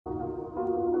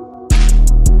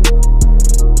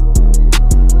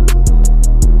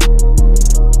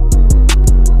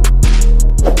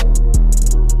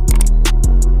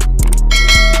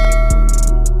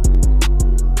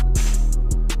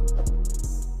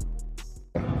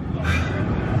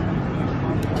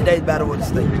Today's battle with the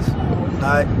states.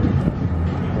 Alright?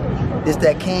 It's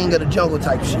that king of the jungle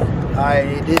type shit.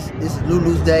 Alright, this is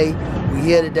Lulu's day. We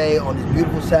here today on this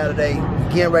beautiful Saturday.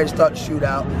 We getting ready to start the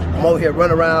shootout. I'm over here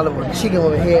running around with a chicken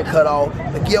with my head cut off.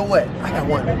 But get what? I got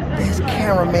one of the best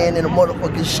cameraman in the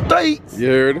motherfucking states. You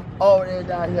heard? Over there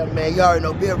down here, man. You already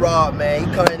know Big Rob, man.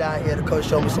 He coming down here to come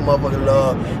show me some motherfucking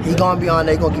love. He gonna be on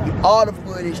there. He gonna give you all the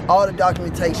footage, all the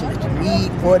documentation that you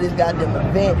need for this goddamn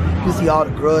event. You see all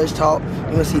the grudge talk.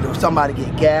 You gonna see somebody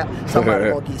get gapped. Somebody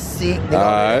gonna get sick. They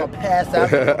gonna pass out.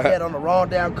 They gonna head on the wrong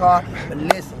damn car. But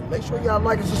listen, make sure y'all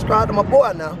like and subscribe to my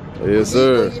boy now. Yes,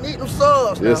 sir. You need them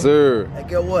subs now. Yes, sir. And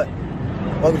guess what?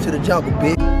 Welcome to the jungle,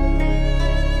 bitch.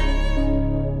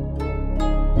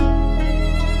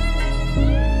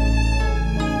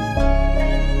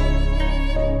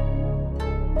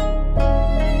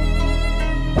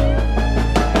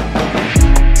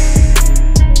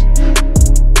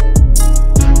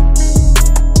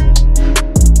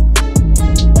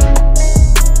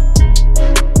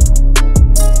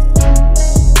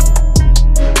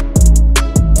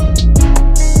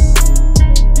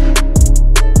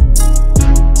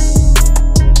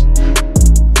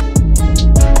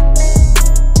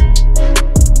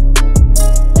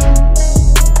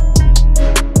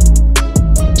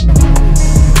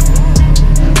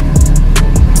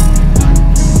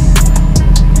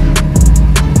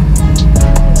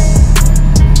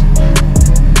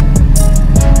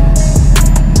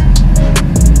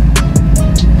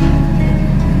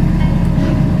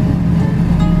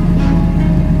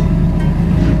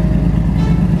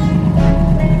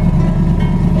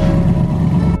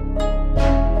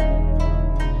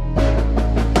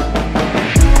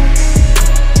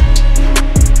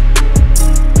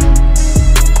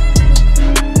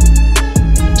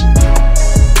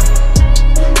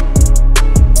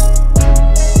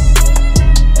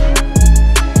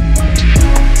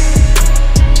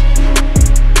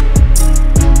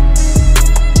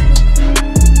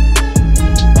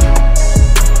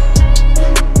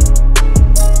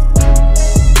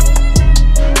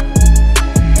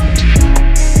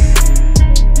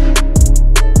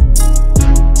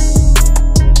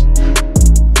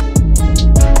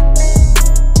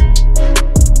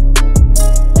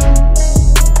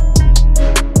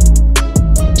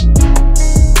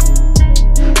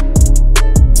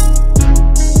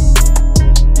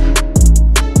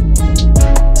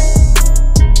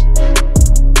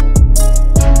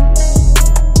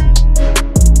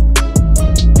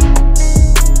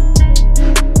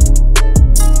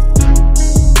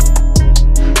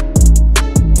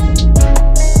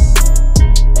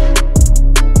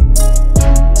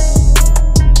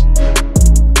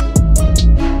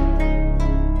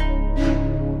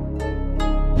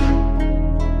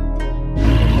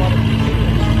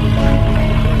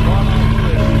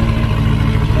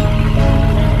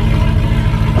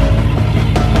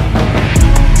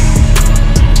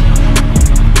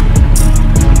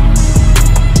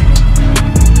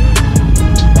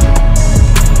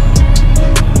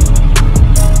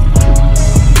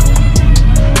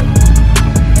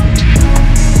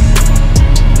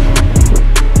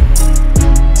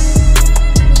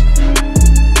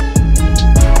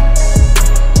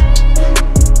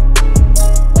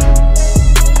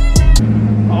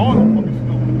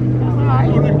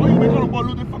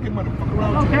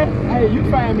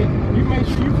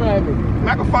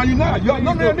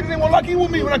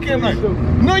 When I came like,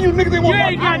 none of you niggas ain't want You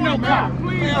ain't got no car.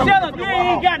 Shut up, you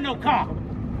ain't got no car.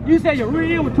 You said you're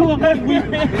really in with 2 of us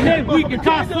next week your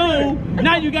car soon.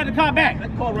 Now you got the car back.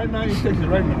 That car right now in Texas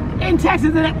right now. In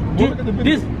Texas,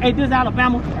 this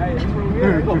Alabama.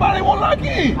 Nobody won't lock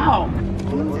in. Oh.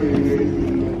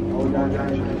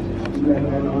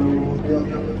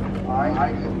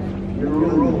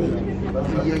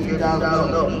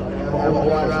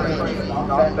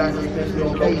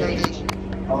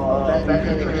 Back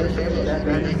in the transition, that's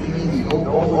easy. Go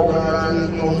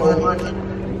around, go much.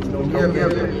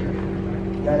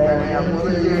 Gotta have one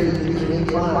of these, you can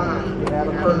get fine. You have a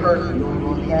person, you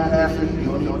don't have athletes, you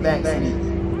don't need back seat.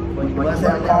 But you must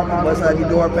have coffee, must have your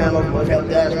door panel, must have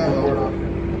dashboard.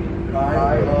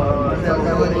 Alright, must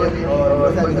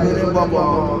have good in bump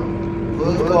on,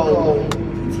 good gold,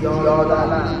 TR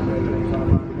line.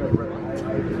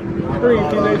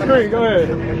 Screen, go ahead.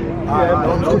 No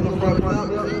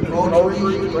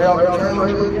trees, no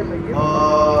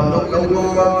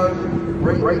guards,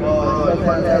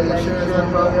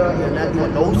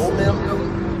 no slip,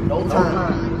 no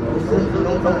time.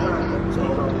 So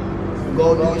go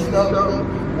do your stuff,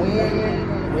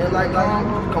 win like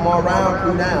come on around,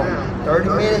 cool down. 30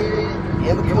 minutes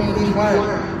in between each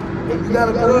round. If you got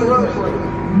a good run for you,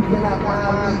 you cannot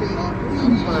find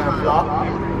block.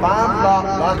 Find block,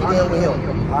 lock it in with him.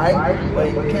 Alright? But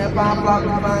if you can't find block, you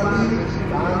find me,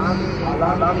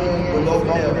 lock it in, we'll go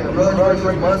there. The grudge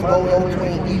rate must go in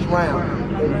between each round.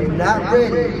 If you're not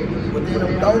ready, within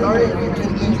them 30 minutes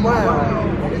between each round,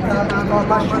 and it's time to start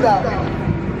my shootout,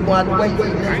 you're going to have to wait till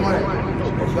the next round.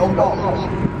 It's your fault.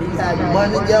 You have your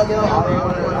money together, you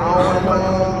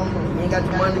ain't got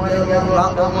your money together,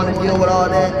 Rock don't want to deal with all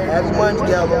that. Have your money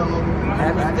together,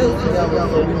 have your skills together,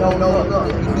 so we don't know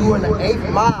if you do in the 8th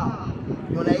mile.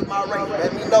 You're in the 8 mile race,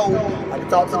 let me know. I can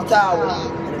talk to the tower,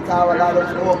 and the tower light up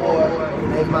the scoreboard in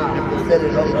the 8 mile. Set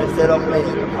it up, set up place.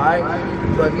 Alright?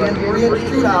 So if you're in the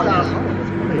shootout,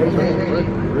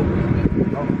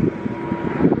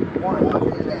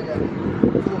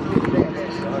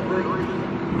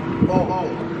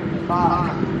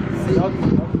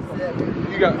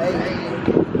 You got 8, 9,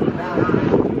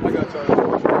 I got 13,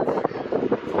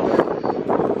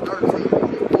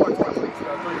 14,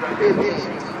 15,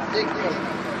 16,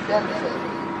 17,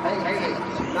 18,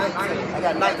 19. I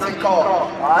got 19 calls.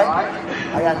 Alright?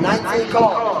 I got 19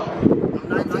 calls.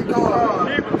 19 calls.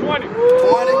 Keep it 20. 20.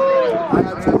 I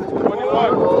got 21.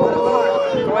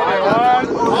 21.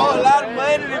 A whole lot of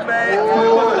money to make.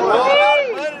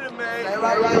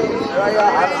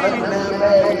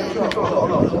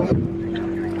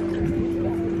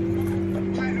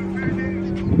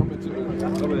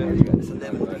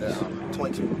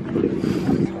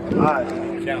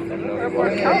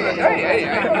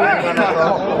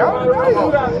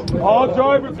 All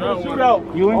drivers in the shootout.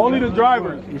 Only the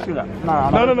drivers. You shoot out.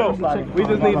 No. We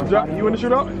just need you in the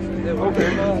shootout?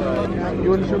 Okay. You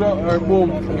in the shootout? All right, boom.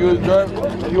 You in the driver?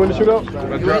 You in the shootout?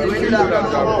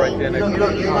 Right there next to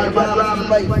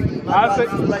I say.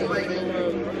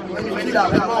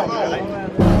 Come on.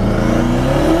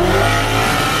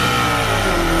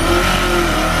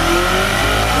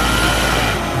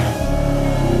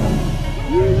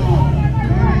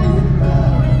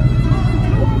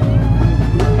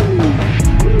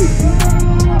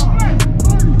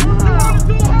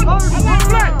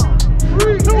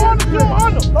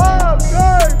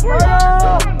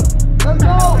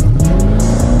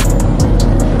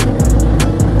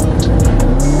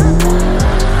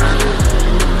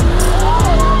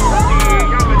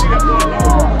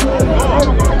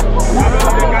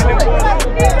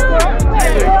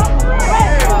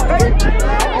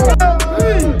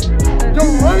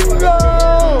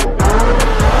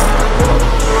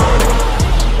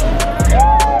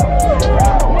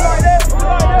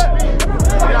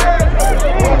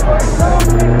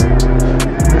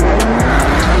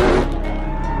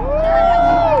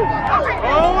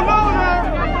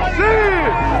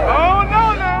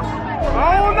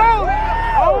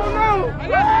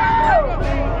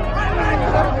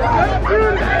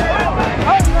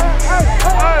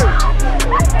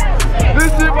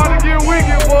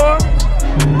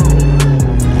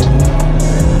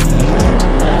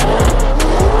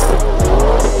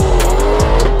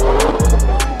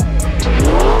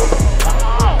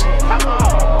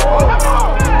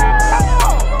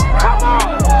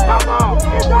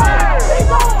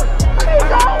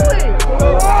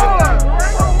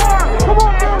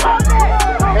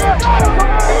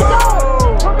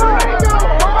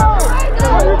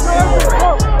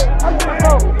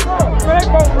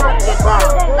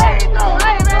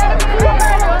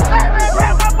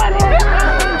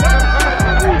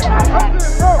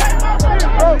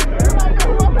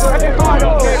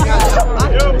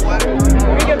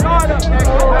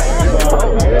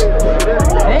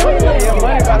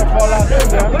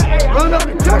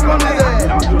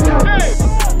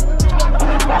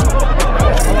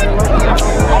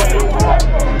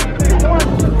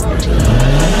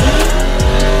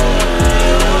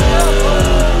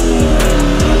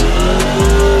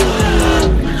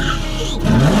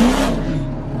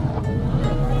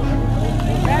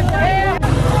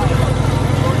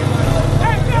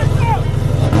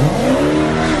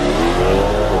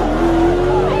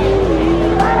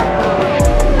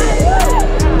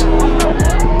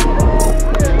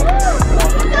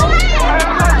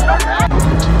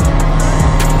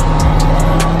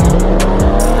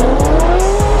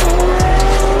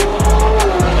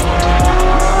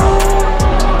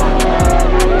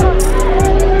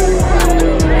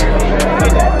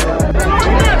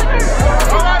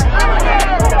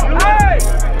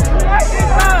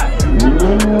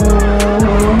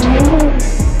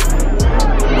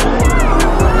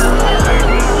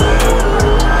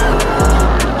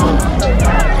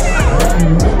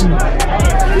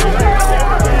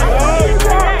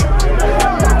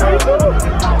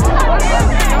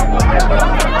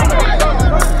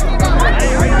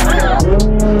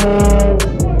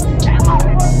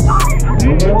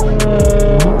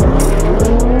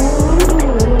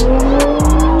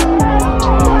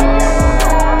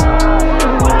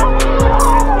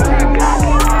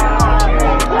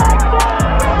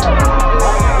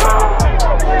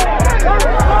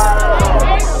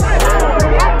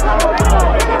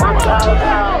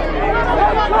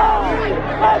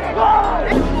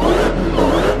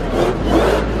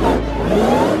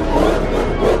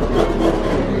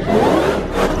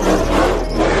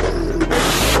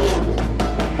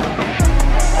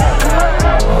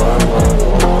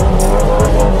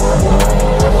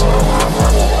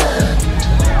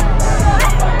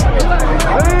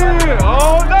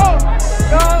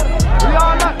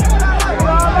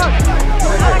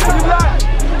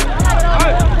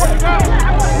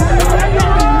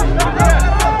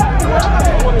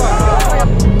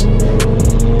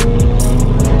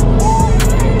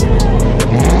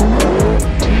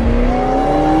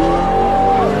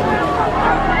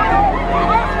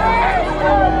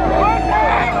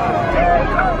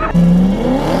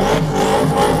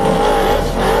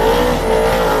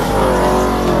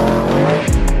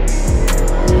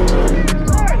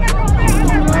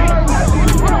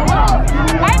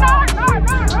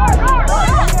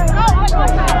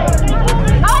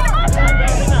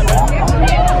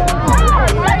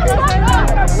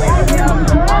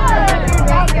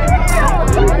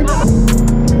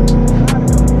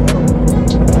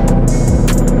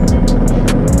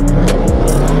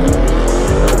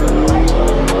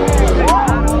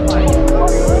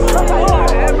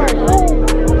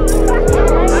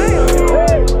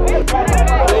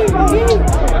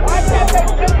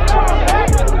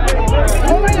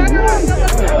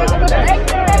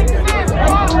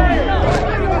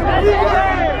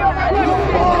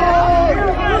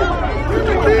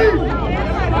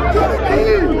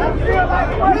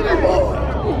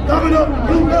 coming up.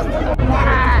 You left.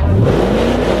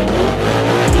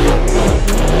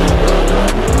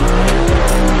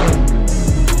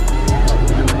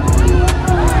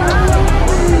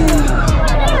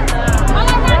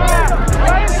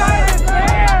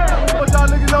 What y'all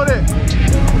niggas know that?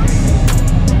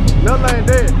 Nothing ain't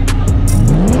dead.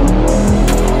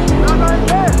 Nothing ain't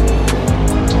dead.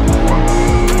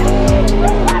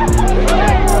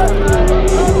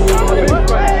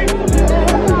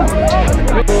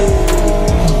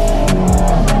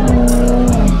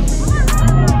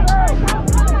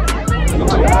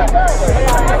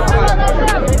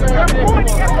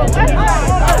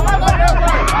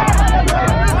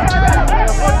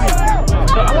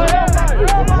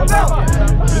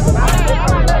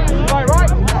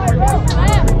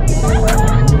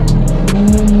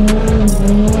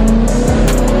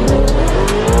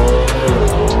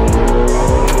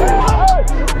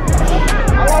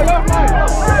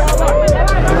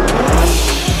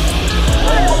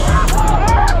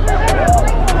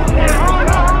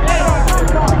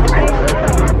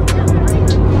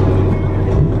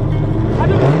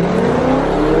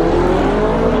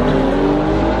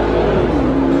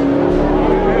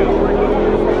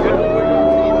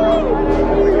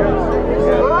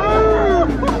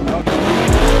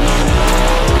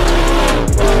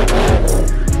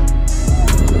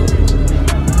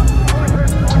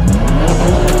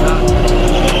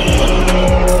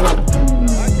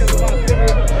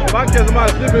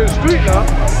 Somebody sleeping in the street now.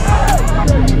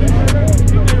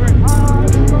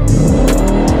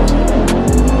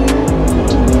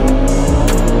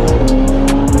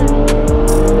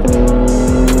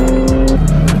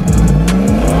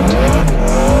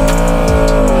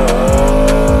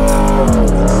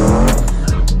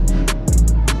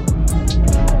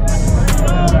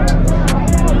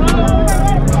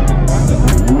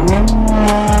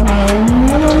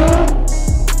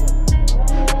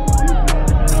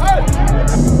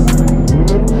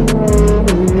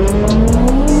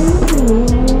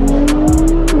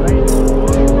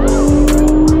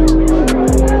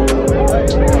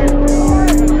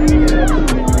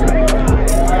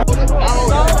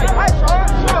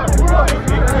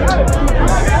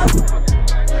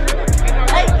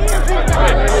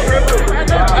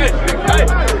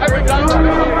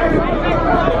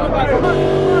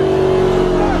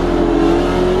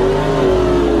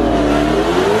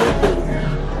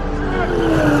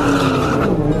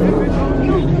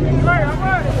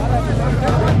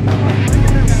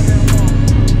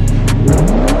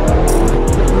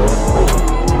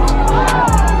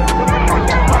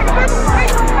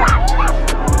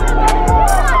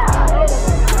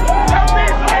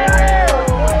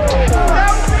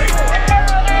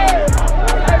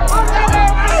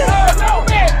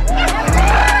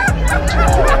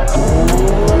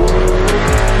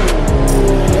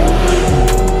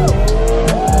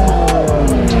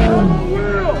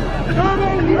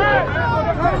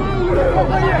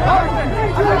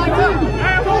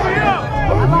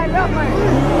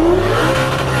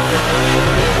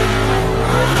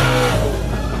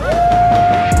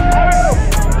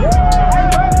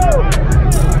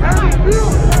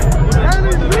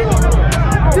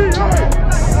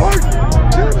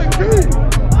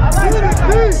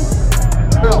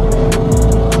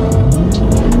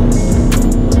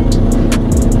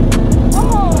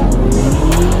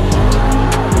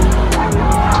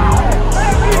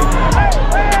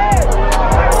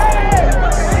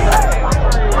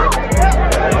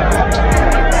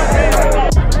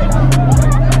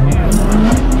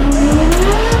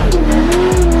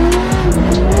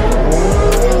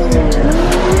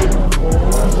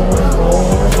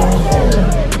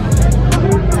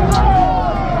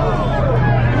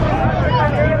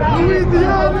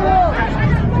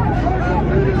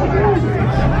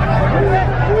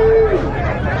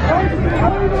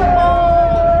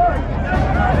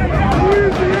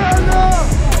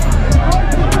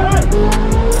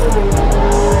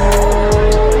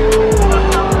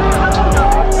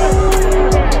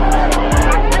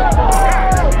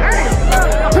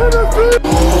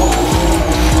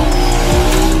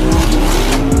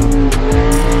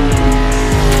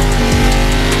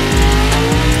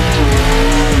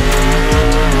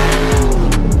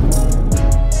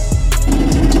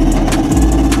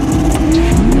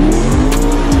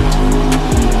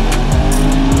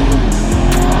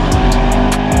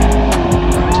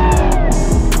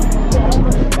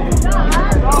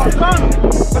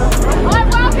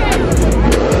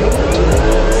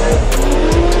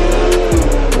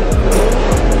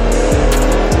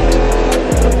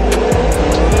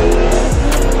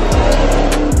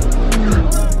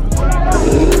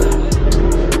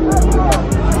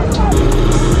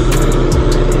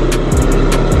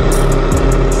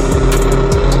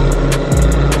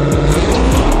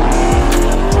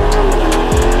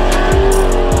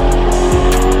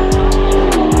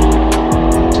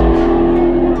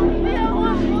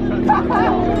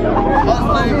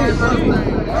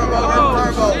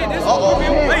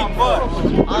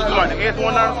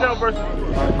 versus.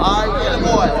 Alright, yeah,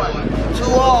 boy. 2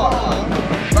 R.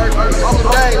 Versus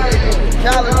Uncle David.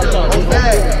 Challenger,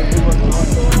 okay.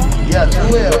 Yeah,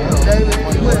 2 L. Uncle David,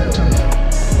 2 L.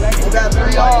 We got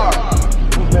 3 R.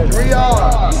 3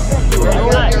 R.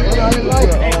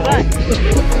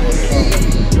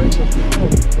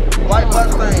 White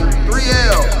Mustang, 3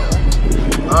 L.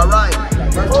 Alright.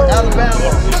 Versus Alabama.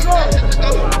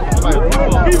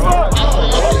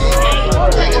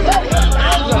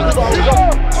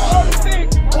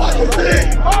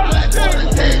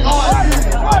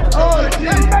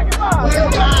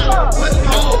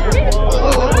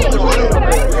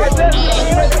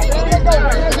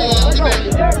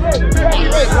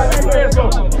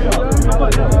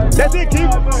 That's it, Keith.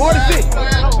 46.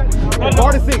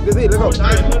 46. That's it. Let's go.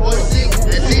 46.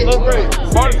 That's it.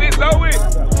 46. So it.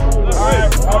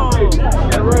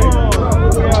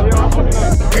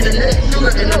 In the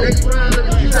next round of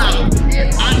the shootout,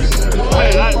 I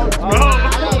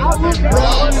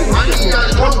need y'all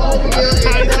to come over here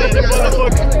and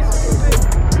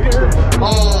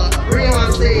Breon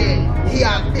said he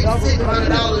got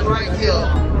 $5,600 right here.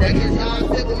 That gets y'all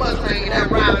a Silver Mustang in that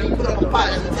round. He put up a pot.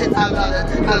 That's $10,000.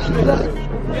 That's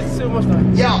 $10,000. It's a Silver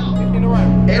Mustang. Yeah. In the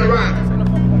round. In the round.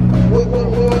 What one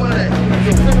that?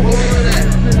 What one that?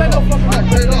 Say no fucking more.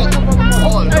 Say no.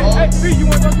 Oh, Lord. Hey, B, you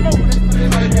want to smoke?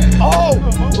 Oh!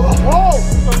 Oh!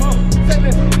 Say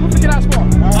this. Who forget our score?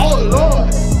 Oh, Lord.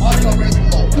 Oh, they're going to bring some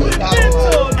more.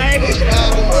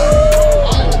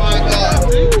 Oh, my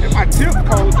God. If my tip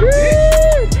cold,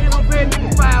 And I'm paying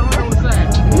nigga 500 on the side.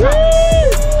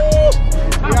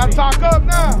 you gotta talk up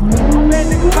now. I'm paying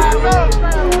nigga 500 on the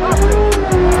side.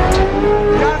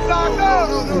 You gotta talk up.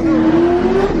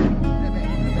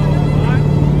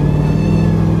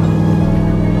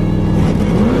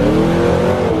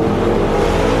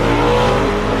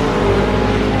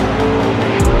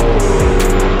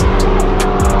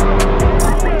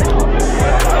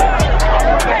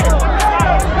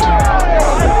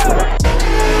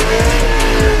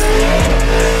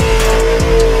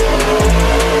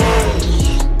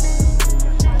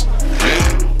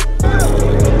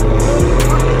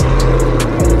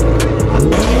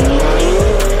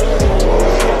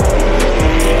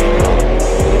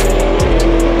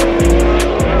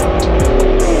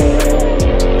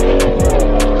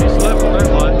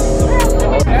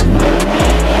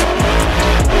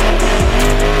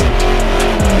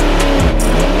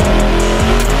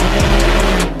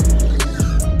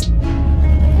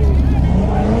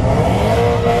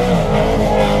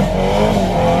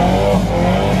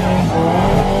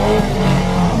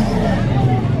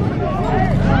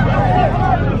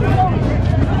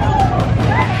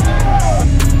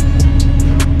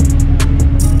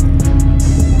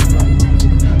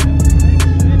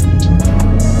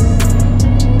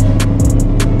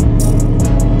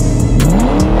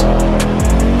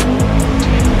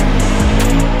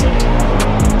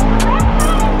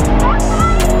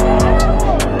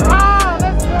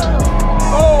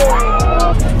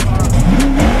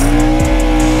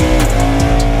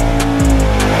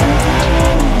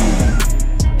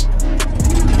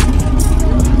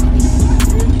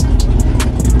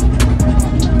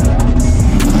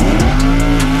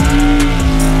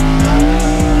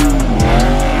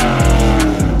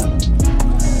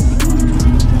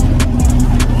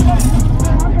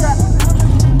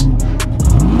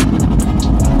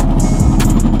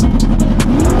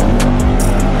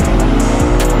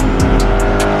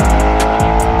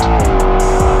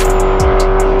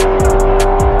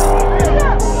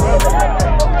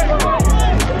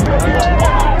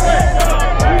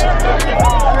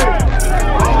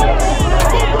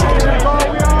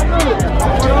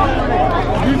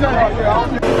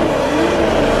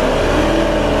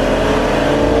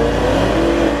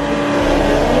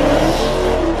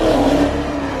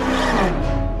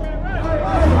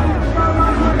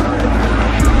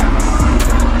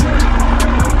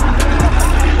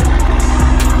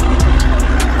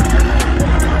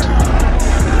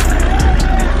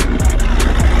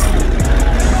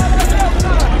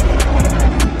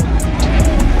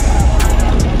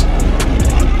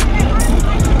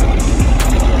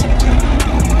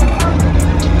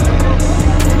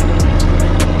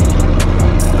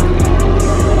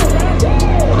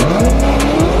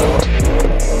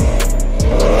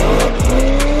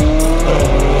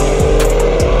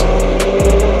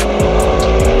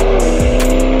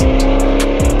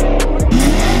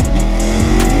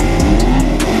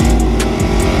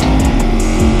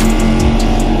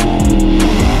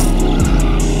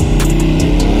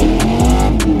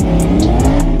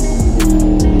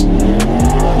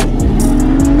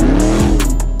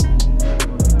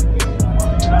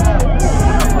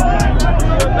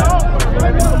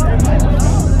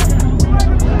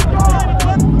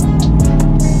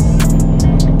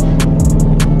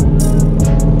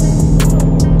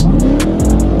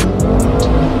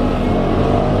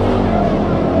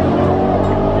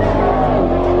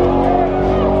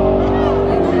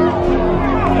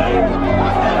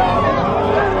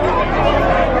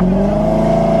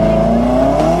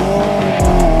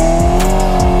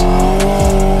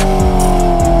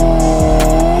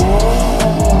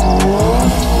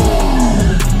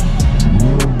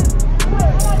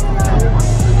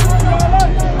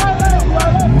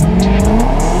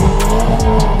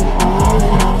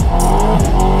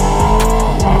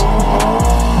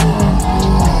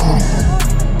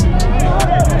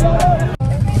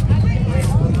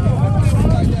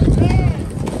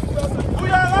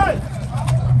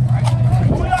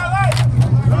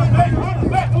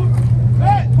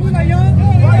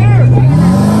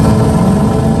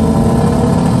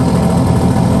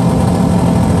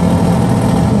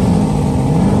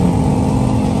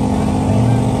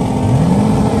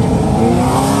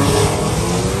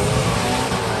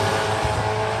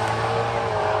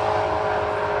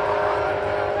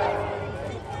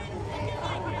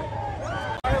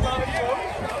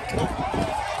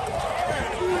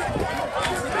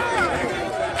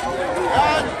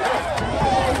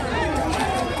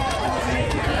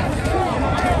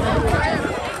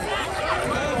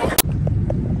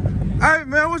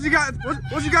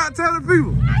 What you got to tell the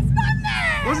people? That's my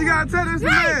man. What you got to tell this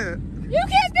man? You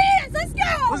can't beat us. Let's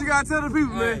go. What you got to tell the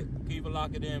people, man?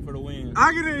 Keefalockitin for the win.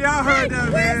 I get it. Y'all heard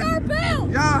that, Where's our man. belt?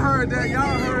 Y'all heard that.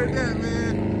 Y'all heard that,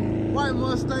 man. White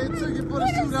Mustang took it for the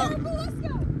shootout. Let's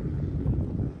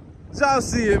go. Y'all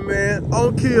see it, man.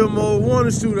 On kill mode, won the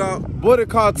shootout. Boy, the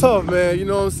car tough, man. You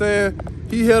know what I'm saying?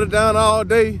 He held it down all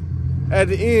day. At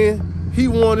the end, he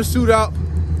won the shootout.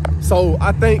 So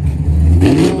I think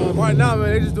right now, man,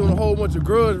 they just doing a whole bunch of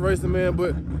grudge racing, man.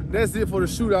 But that's it for the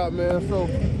shootout, man. So,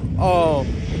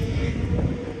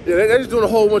 yeah, they just doing a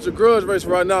whole bunch of grudge racing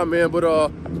right now, man. But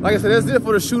like I said, that's it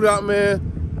for the shootout, man.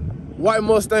 White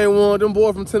Mustang won. Them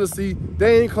boys from Tennessee,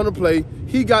 they ain't gonna play.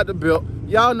 He got the belt.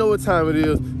 Y'all know what time it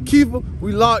is. Keefer,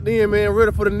 we locked in, man,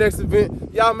 ready for the next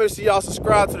event. Y'all make sure y'all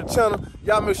subscribe to the channel.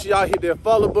 Y'all make sure y'all hit that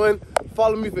follow button.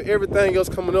 Follow me for everything else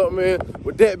coming up, man.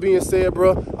 With that being said,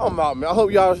 bro, I'm out, man. I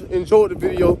hope y'all enjoyed the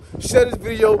video. Share this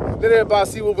video. Let everybody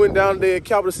see what went down there at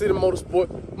Capital City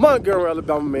Motorsport, Montgomery,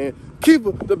 Alabama, man.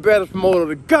 Keefer, the baddest promoter of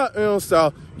the goddamn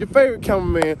South. Your favorite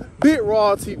cameraman, Big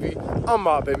Raw TV. I'm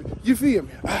out, baby. You feel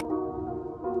me?